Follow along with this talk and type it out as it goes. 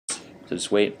So just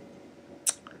wait.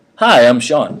 Hi, I'm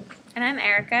Sean. And I'm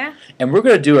Erica. And we're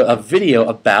going to do a video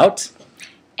about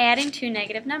Adding two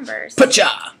negative numbers.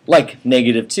 Pacha! Like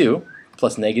 -2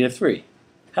 plus -3.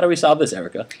 How do we solve this,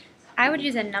 Erica? I would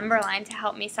use a number line to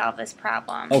help me solve this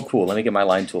problem. Oh, cool. Let me get my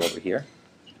line tool over here.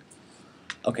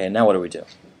 Okay, now what do we do?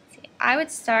 I would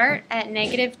start at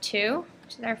 -2,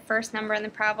 which is our first number in the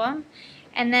problem.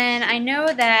 And then I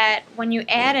know that when you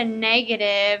add a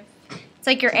negative, it's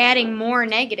like you're adding more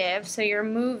negative, so you're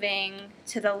moving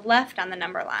to the left on the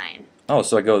number line. Oh,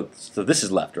 so this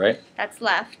is left, right? That's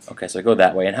left. Okay, so I go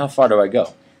that way. And how far do I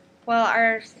go? Well,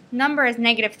 our number is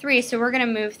 -3, so we're going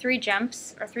to move 3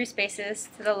 jumps, or 3 spaces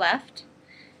to the left.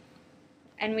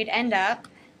 And we'd end up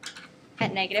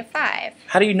at -5.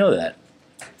 How do you know that?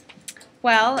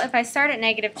 Well, if I start at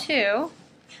 -2,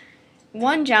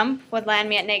 one jump would land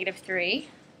me at -3,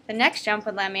 the next jump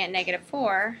would land me at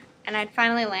 -4, and I'd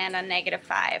finally land on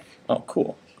 -5. Oh,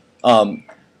 cool.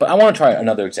 But I want to try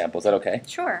another example. Is that okay?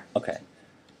 Sure. Okay.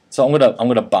 So I'm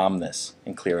gonna bomb this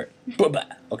and clear it.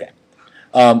 Okay.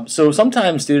 So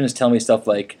sometimes students tell me stuff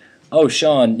like, "Oh,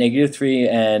 Sean, -3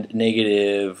 and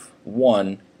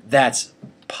 -1, that's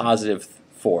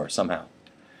 +4 somehow."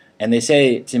 And they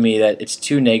say to me that it's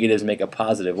 2 negatives make a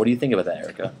positive. What do you think about that,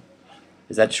 Erica?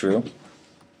 Is that true?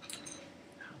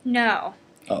 No.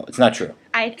 Oh, it's not true.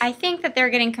 I think that they're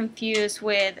getting confused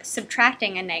with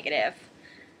subtracting a negative.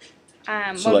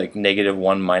 So like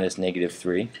 -1 minus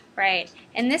 -3? Right.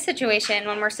 In this situation,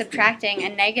 when we're subtracting a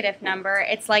negative number,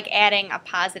 it's like adding a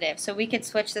positive. So we could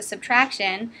switch the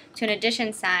subtraction to an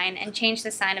addition sign and change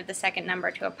the sign of the second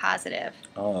number to a positive.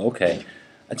 Oh, okay.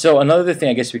 And so another thing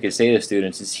I guess we could say to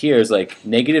students is here is like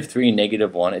 -3 and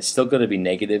 -1. It's still going to be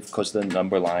negative because of the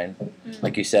number line,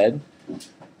 like you said.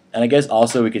 And I guess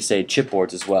also we could say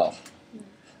chipboards as well.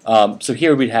 So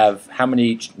here we'd have how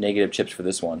many negative chips for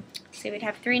this one? So we'd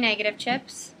have 3 negative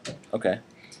chips. Okay.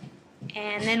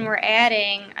 And then we're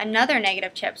adding another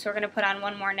negative chip, so we're going to put on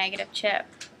one more negative chip.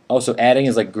 Oh, so adding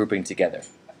is like grouping together.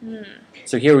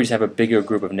 So here we just have a bigger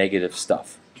group of negative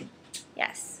stuff.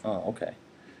 Yes. Oh, okay.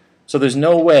 So there's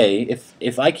no way,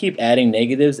 if I keep adding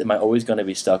negatives, am I always going to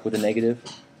be stuck with a negative?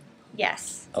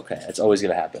 Yes. Okay, it's always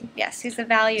going to happen. Yes, because the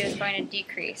value is going to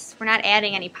decrease. We're not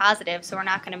adding any positives, so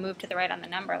we're not going to move to the right on the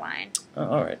number line. Oh,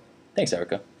 all right. Thanks,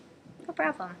 Erica. No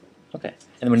problem. Okay.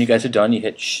 And when you guys are done, you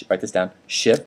hit, write this down, Shift,